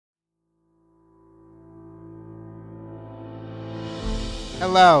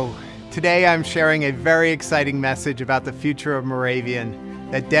Hello. Today I'm sharing a very exciting message about the future of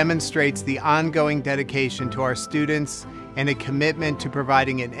Moravian that demonstrates the ongoing dedication to our students and a commitment to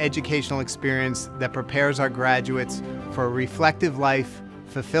providing an educational experience that prepares our graduates for a reflective life,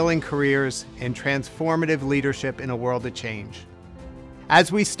 fulfilling careers, and transformative leadership in a world of change.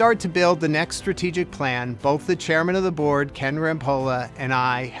 As we start to build the next strategic plan, both the chairman of the board, Ken Rampolla, and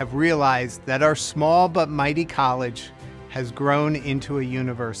I have realized that our small but mighty college has grown into a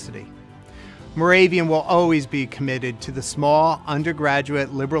university. Moravian will always be committed to the small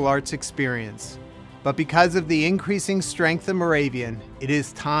undergraduate liberal arts experience, but because of the increasing strength of Moravian, it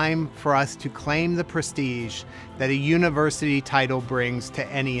is time for us to claim the prestige that a university title brings to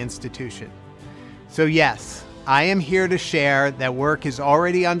any institution. So yes, I am here to share that work is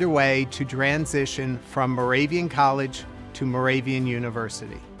already underway to transition from Moravian College to Moravian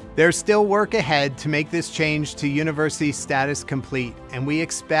University. There's still work ahead to make this change to university status complete, and we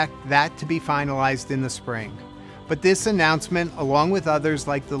expect that to be finalized in the spring. But this announcement, along with others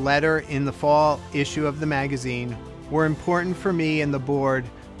like the letter in the fall issue of the magazine, were important for me and the board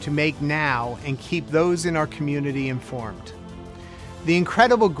to make now and keep those in our community informed. The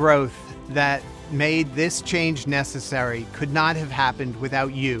incredible growth that made this change necessary could not have happened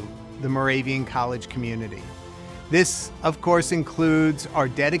without you, the Moravian College community. This, of course, includes our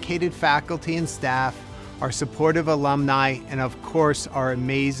dedicated faculty and staff, our supportive alumni, and of course, our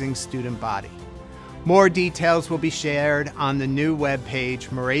amazing student body. More details will be shared on the new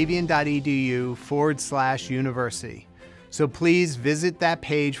webpage, moravian.edu/university. So please visit that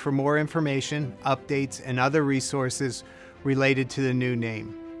page for more information, updates, and other resources related to the new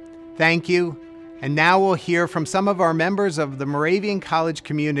name. Thank you. And now we'll hear from some of our members of the Moravian College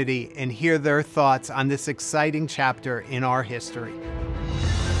community and hear their thoughts on this exciting chapter in our history.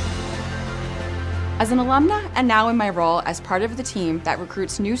 As an alumna and now in my role as part of the team that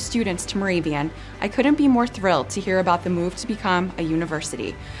recruits new students to Moravian, I couldn't be more thrilled to hear about the move to become a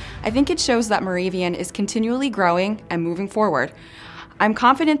university. I think it shows that Moravian is continually growing and moving forward. I'm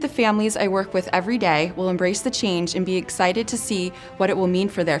confident the families I work with every day will embrace the change and be excited to see what it will mean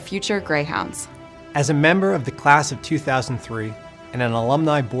for their future Greyhounds. As a member of the class of 2003 and an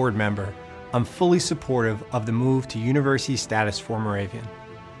alumni board member, I'm fully supportive of the move to university status for Moravian.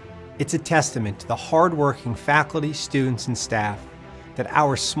 It's a testament to the hardworking faculty, students, and staff that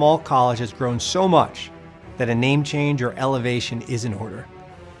our small college has grown so much that a name change or elevation is in order.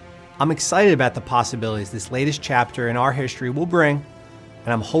 I'm excited about the possibilities this latest chapter in our history will bring,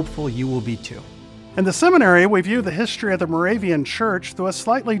 and I'm hopeful you will be too. In the seminary, we view the history of the Moravian Church through a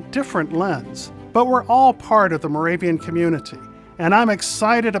slightly different lens. But we're all part of the Moravian community, and I'm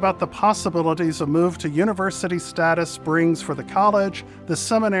excited about the possibilities a move to university status brings for the college, the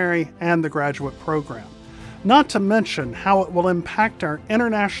seminary, and the graduate program. Not to mention how it will impact our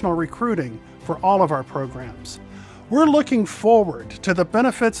international recruiting for all of our programs. We're looking forward to the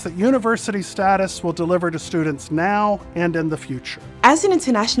benefits that university status will deliver to students now and in the future. As an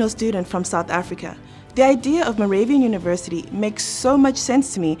international student from South Africa, the idea of Moravian University makes so much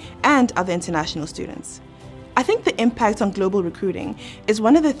sense to me and other international students. I think the impact on global recruiting is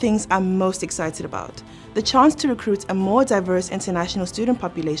one of the things I'm most excited about. The chance to recruit a more diverse international student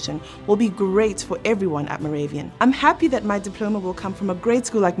population will be great for everyone at Moravian. I'm happy that my diploma will come from a great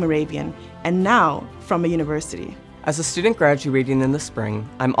school like Moravian, and now from a university. As a student graduating in the spring,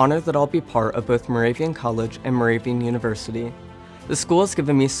 I'm honored that I'll be part of both Moravian College and Moravian University. The school has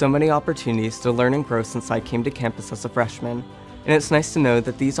given me so many opportunities to learn and grow since I came to campus as a freshman, and it's nice to know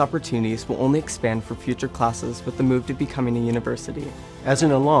that these opportunities will only expand for future classes with the move to becoming a university. As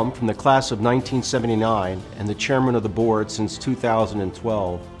an alum from the class of 1979 and the chairman of the board since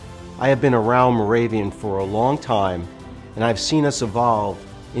 2012, I have been around Moravian for a long time, and I've seen us evolve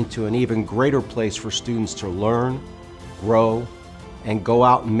into an even greater place for students to learn, grow, and go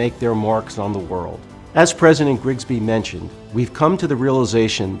out and make their marks on the world. As President Grigsby mentioned, we've come to the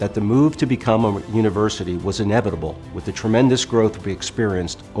realization that the move to become a university was inevitable with the tremendous growth we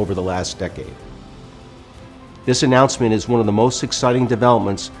experienced over the last decade. This announcement is one of the most exciting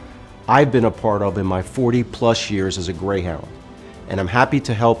developments I've been a part of in my 40+ years as a Greyhound, and I'm happy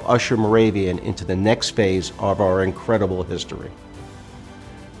to help usher Moravian into the next phase of our incredible history.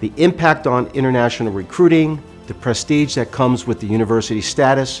 The impact on international recruiting, the prestige that comes with the university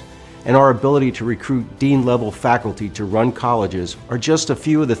status, and our ability to recruit dean-level faculty to run colleges are just a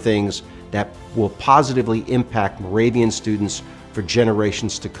few of the things that will positively impact Moravian students for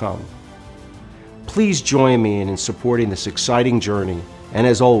generations to come. Please join me in supporting this exciting journey, and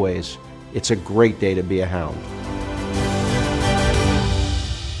as always, it's a great day to be a Hound.